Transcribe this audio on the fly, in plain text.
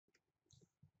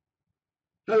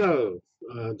Hello,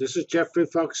 this is Jeffrey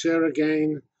Fox here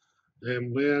again,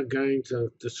 and we're going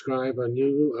to describe a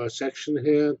new section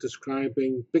here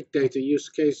describing big data use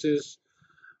cases,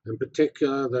 in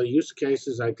particular the use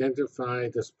cases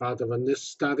identified as part of a NIST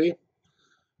study.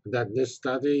 That NIST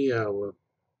study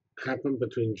happened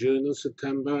between June and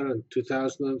September in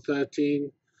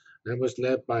 2013 and was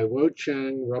led by Wo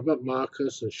Chang, Robert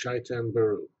Marcus, and Shaitan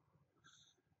Baru.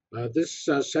 This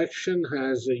section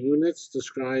has units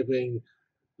describing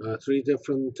three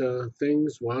different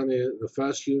things. One is the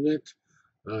first unit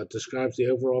describes the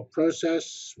overall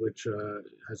process, which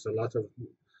has a lot of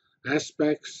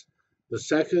aspects. The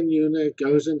second unit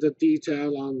goes into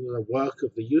detail on the work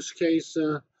of the use case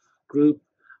group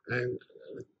and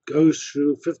goes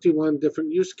through 51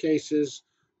 different use cases,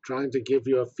 trying to give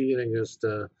you a feeling as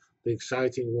to the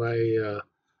exciting way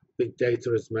big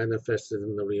data is manifested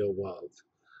in the real world.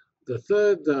 The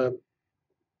third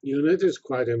unit is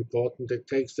quite important. It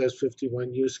takes those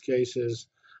 51 use cases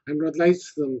and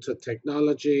relates them to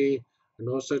technology and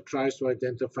also tries to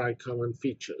identify common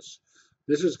features.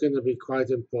 This is going to be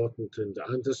quite important in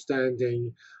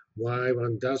understanding why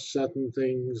one does certain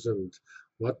things and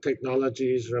what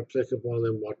technologies are applicable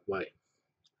in what way.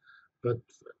 But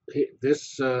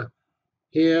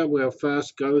here we'll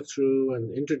first go through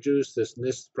and introduce this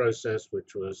NIST process,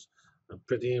 which was a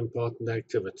pretty important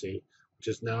activity, which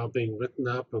is now being written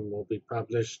up and will be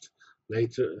published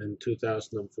later in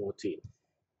 2014.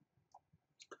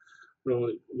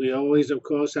 We always, of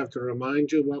course, have to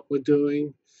remind you what we're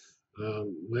doing.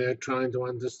 We're trying to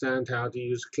understand how to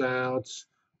use clouds,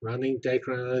 running data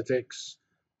analytics,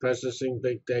 processing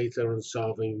big data, and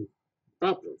solving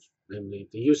problems, namely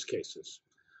the use cases.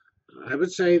 I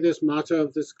would say this motto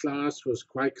of this class was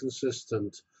quite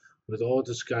consistent with all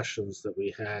discussions that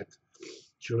we had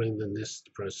during the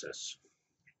NIST process.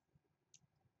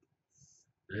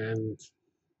 And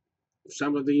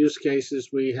some of the use cases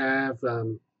we have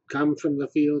come from the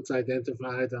fields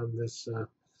identified on this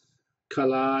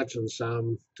collage, and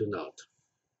some do not.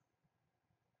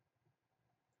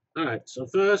 All right, so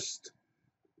first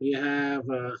we have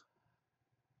a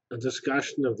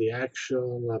discussion of the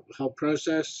actual whole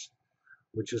process,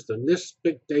 which is the NIST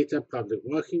Big Data Public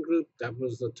Working Group. That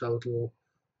was the total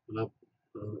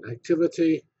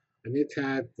activity, and it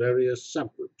had various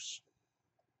subgroups.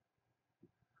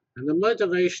 And the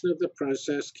motivation of the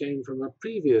process came from a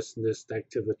previous NIST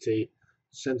activity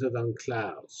centered on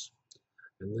clouds.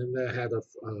 And then they had a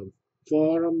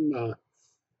forum,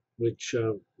 which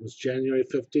was January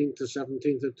 15th to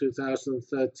 17th of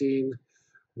 2013,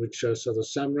 which sort of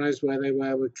summarized where they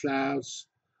were with clouds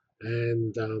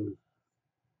and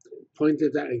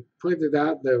pointed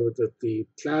out that the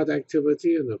cloud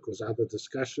activity and, of course, other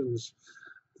discussions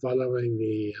following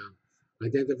the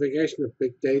identification of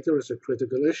big data as a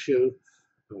critical issue,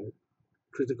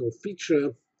 critical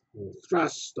feature, or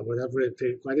thrust, or whatever it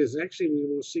quite is. Actually, we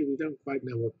will see we don't quite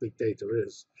know what big data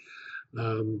is.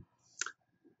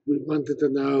 We wanted to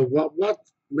know what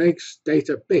makes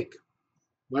data big.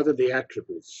 What are the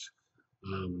attributes?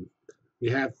 We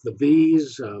have the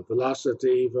V's,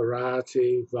 velocity,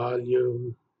 variety,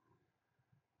 volume,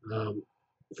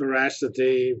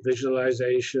 veracity,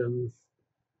 visualization,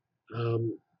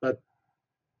 but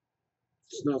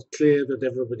it's not clear that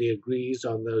everybody agrees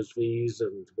on those V's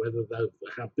and whether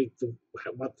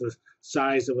what the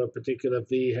size of a particular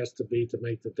V has to be to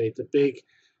make the data big.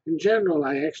 In general,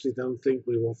 I actually don't think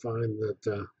we will find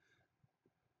that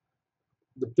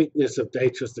the bigness of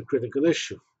data is the critical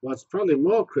issue. What's probably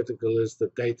more critical is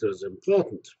that data is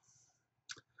important.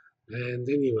 And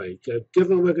anyway,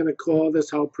 given we're going to call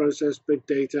this whole process big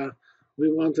data, we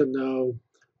want to know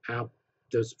how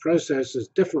this process is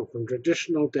different from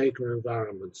traditional data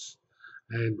environments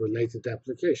and related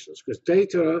applications, because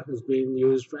data has been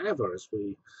used forever, as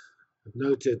we have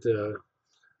noted.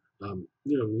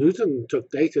 Newton took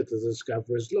data to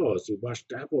discover his laws. He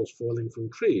watched apples falling from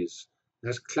trees.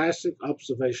 That's classic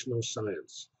observational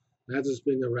science. That has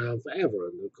been around forever,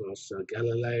 and of course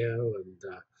Galileo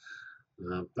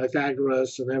and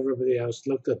Pythagoras and everybody else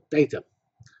looked at data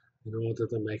in order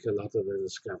to make a lot of their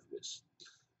discoveries.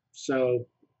 So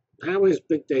how is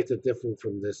big data different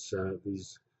from these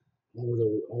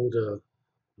older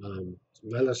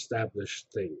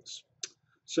well-established things?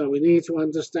 So we need to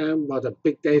understand what a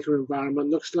big data environment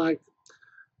looks like,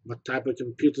 what type of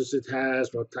computers it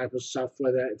has, what type of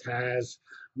software that it has.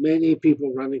 Many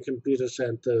people running computer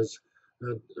centers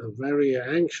are very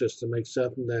anxious to make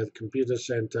certain that the computer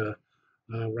center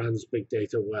runs big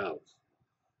data well.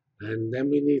 And then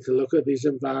we need to look at these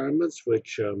environments,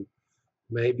 which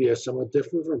maybe are somewhat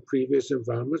different from previous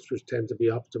environments, which tend to be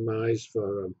optimized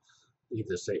for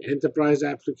either say enterprise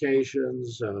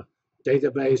applications,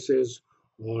 databases,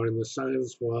 or in the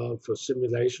science world for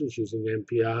simulations using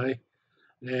MPI.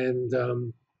 And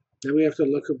then we have to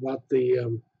look at what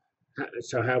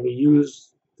how we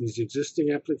use these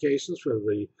existing applications for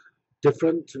the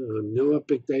different newer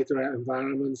big data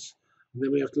environments. And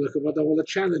then we have to look at what all the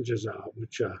challenges are,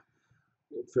 which are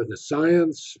for the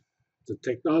science, the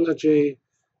technology,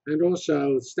 and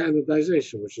also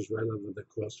standardization, which is relevant, of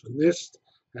course, for NIST,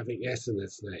 having S in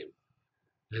its name.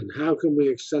 And how can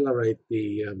we accelerate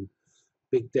the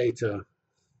big data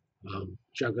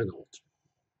juggernaut?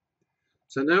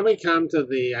 So now we come to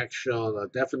the actual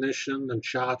definition and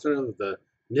charter of the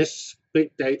NIST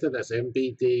big data, that's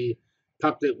NBD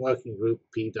Public Working Group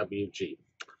PWG.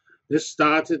 This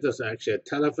started as actually a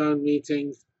telephone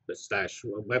meeting slash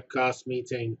webcast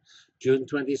meeting, June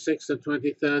 26th of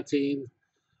 2013,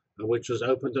 which was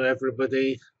open to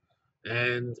everybody,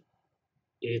 and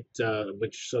it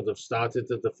which sort of started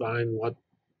to define what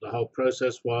the whole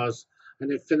process was,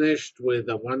 and it finished with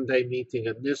a one-day meeting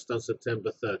at NIST on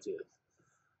September 30th.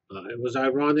 It was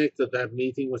ironic that that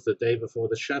meeting was the day before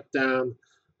the shutdown,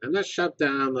 and that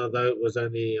shutdown, although it was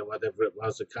only whatever it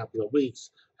was, a couple of weeks,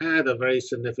 had a very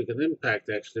significant impact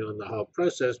actually on the whole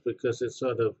process, because it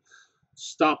sort of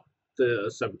stopped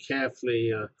some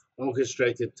carefully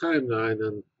orchestrated timeline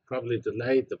and probably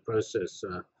delayed the process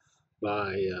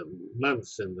by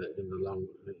months in the long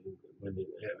when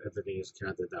everything is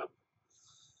counted up.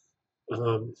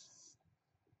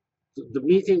 The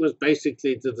meeting was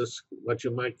basically to this, what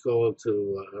you might call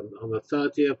to, on the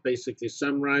 30th, basically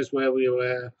summarize where we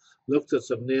were, looked at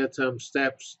some near-term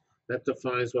steps. That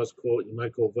defines what's called, you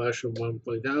might call version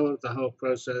 1.0 of the whole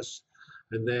process.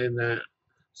 And then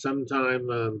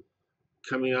sometime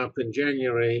coming up in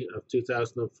January of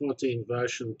 2014,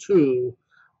 version 2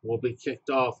 will be kicked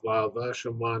off while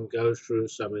version 1 goes through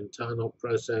some internal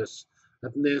process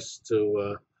at NIST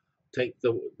to take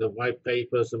the white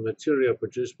papers and material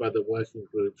produced by the working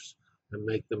groups and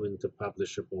make them into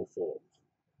publishable form.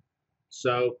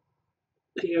 So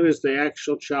here is the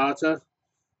actual charter,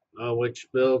 which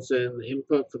builds in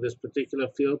input for this particular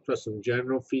field, plus some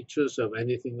general features of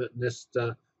anything that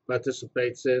NIST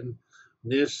participates in.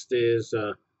 NIST is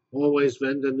always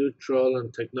vendor neutral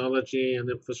and technology and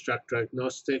infrastructure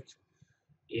agnostic.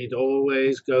 It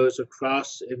always goes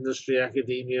across industry,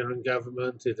 academia, and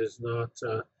government. It is not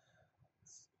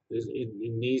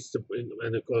it needs to,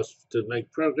 and of course, to make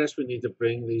progress, we need to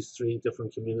bring these three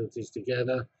different communities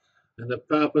together. And the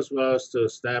purpose was to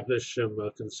establish some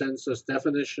consensus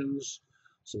definitions,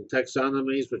 some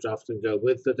taxonomies, which often go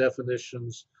with the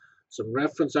definitions, some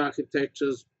reference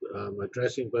architectures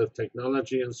addressing both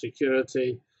technology and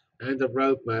security, and a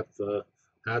roadmap for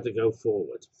how to go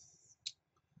forward.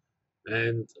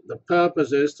 And the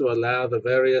purpose is to allow the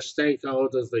various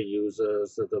stakeholders, the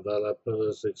users, the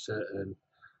developers, etc.,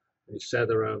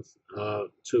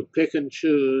 to pick and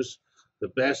choose the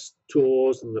best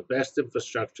tools and the best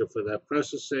infrastructure for their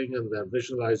processing and their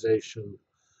visualization.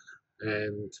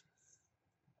 And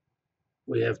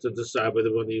we have to decide whether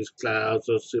we want to use clouds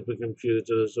or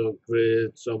supercomputers or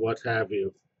grids or what have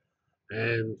you.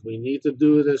 And we need to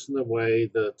do this in a way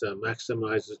that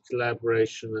maximizes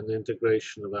collaboration and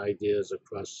integration of ideas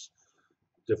across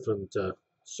different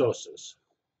sources.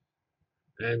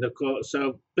 And of course,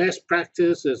 so best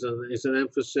practice is an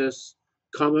emphasis,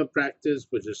 common practice,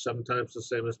 which is sometimes the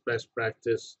same as best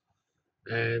practice,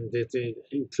 and it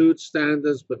includes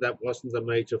standards, but that wasn't the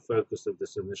major focus of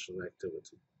this initial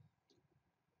activity.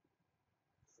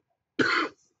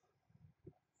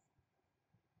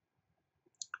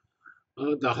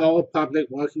 The whole public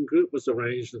working group was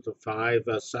arranged into 5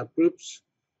 subgroups.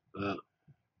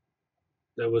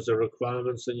 There was a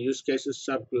requirements and use cases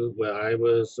subgroup where I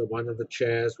was one of the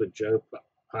chairs with Joe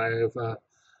Paiva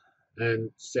and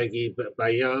Segi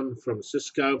Bayan from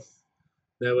Cisco.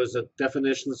 There was a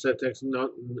definitions and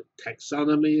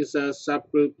taxonomies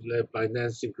subgroup led by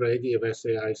Nancy Grady of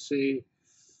SAIC.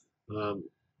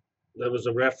 There was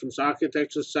a reference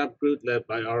architecture subgroup led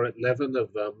by Orit Levin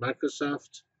of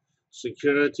Microsoft.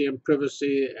 Security and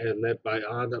privacy led by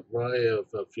Arnott Roy of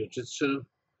Fujitsu.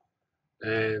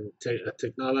 And a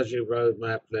technology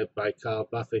roadmap led by Carl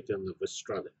Buffington of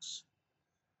Astronics.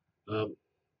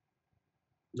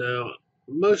 Now,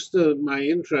 most of my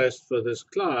interest for this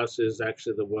class is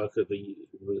actually the work of the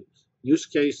use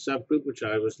case subgroup, which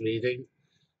I was leading,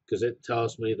 because it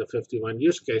tells me the 51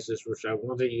 use cases which I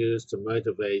want to use to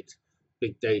motivate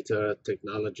big data,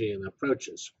 technology, and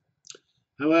approaches.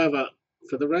 However,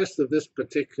 for the rest of this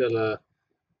particular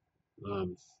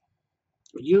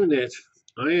unit,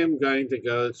 I am going to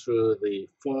go through the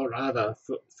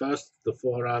first the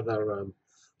four other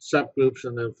subgroups,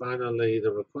 and then finally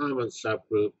the requirements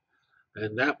subgroup,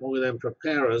 and that will then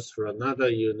prepare us for another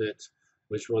unit,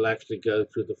 which will actually go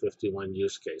through the 51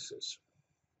 use cases.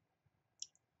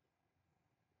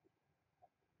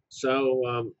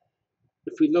 So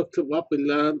if we look at what we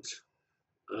learned,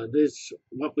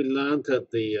 what we learned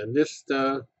at the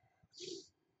NIST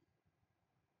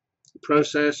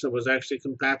process that was actually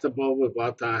compatible with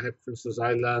what I had, for instance,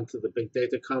 I learned at the Big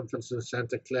Data Conference in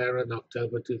Santa Clara in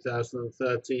October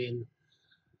 2013.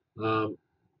 And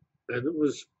it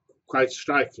was quite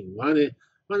striking.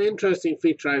 One interesting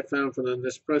feature I found from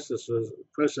this process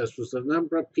was the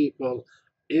number of people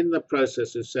in the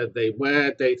process who said they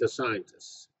were data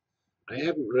scientists. I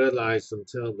hadn't realized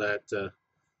until that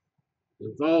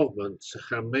involvement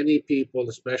how many people,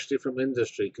 especially from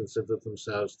industry, consider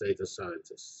themselves data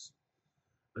scientists.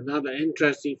 Another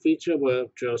interesting feature,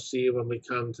 which you'll see when we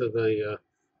come to the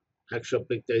actual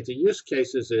big data use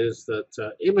cases, is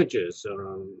that images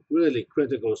are a really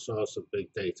critical source of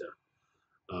big data.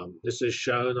 This is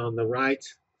shown on the right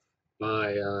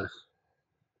by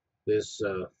this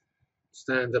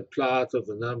standard plot of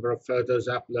the number of photos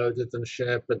uploaded and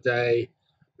shared per day.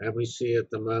 And we see at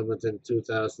the moment in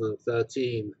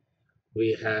 2013,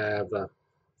 we have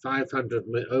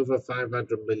over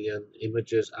 500 million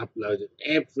images uploaded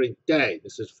every day.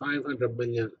 This is 500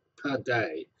 million per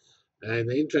day. And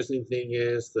the interesting thing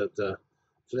is that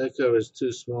Flickr is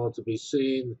too small to be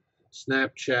seen.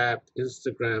 Snapchat,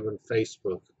 Instagram, and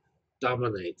Facebook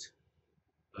dominate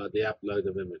the upload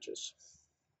of images.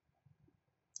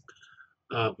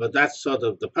 But that's sort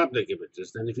of the public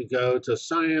images. Then if you go to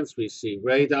science, we see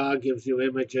radar gives you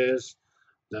images,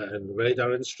 and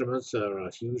radar instruments are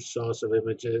a huge source of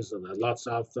images, and there are lots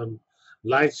of them.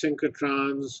 Light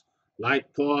synchrotrons,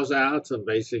 light pours out and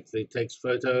basically takes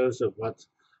photos of what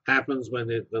happens when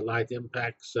the light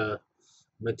impacts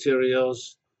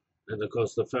materials. And of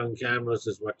course, the phone cameras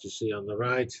is what you see on the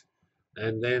right.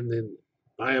 And then in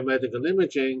biomedical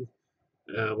imaging,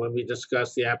 when we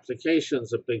discuss the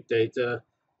applications of big data,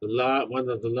 the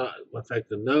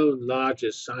known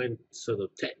largest sort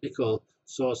of technical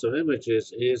source of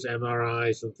images is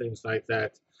MRIs and things like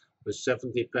that, with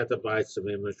 70 petabytes of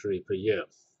imagery per year.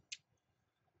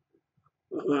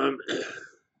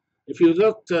 If you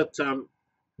looked at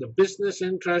the business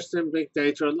interest in big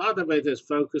data, a lot of it is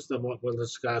focused on what we'll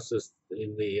discuss as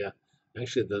in the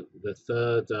actually the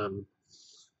third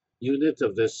unit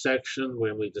of this section,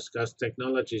 when we discuss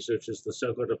technologies, which is the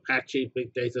so-called Apache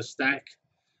Big Data Stack.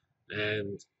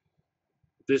 And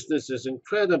business is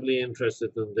incredibly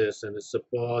interested in this and its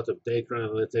support of data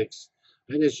analytics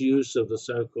and its use of the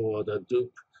so-called Hadoop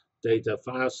data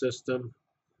file system.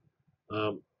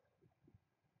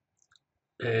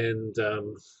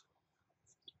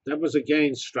 That was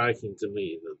again striking to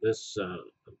me, that this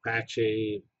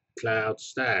Apache cloud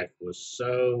stack was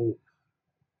so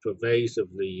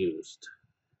pervasively used.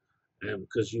 And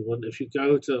because if you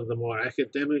go to the more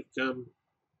academic,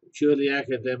 purely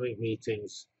academic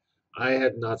meetings, I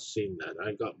had not seen that.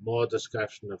 I got more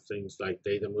discussion of things like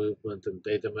data movement and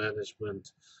data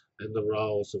management and the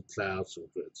roles of clouds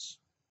and grids.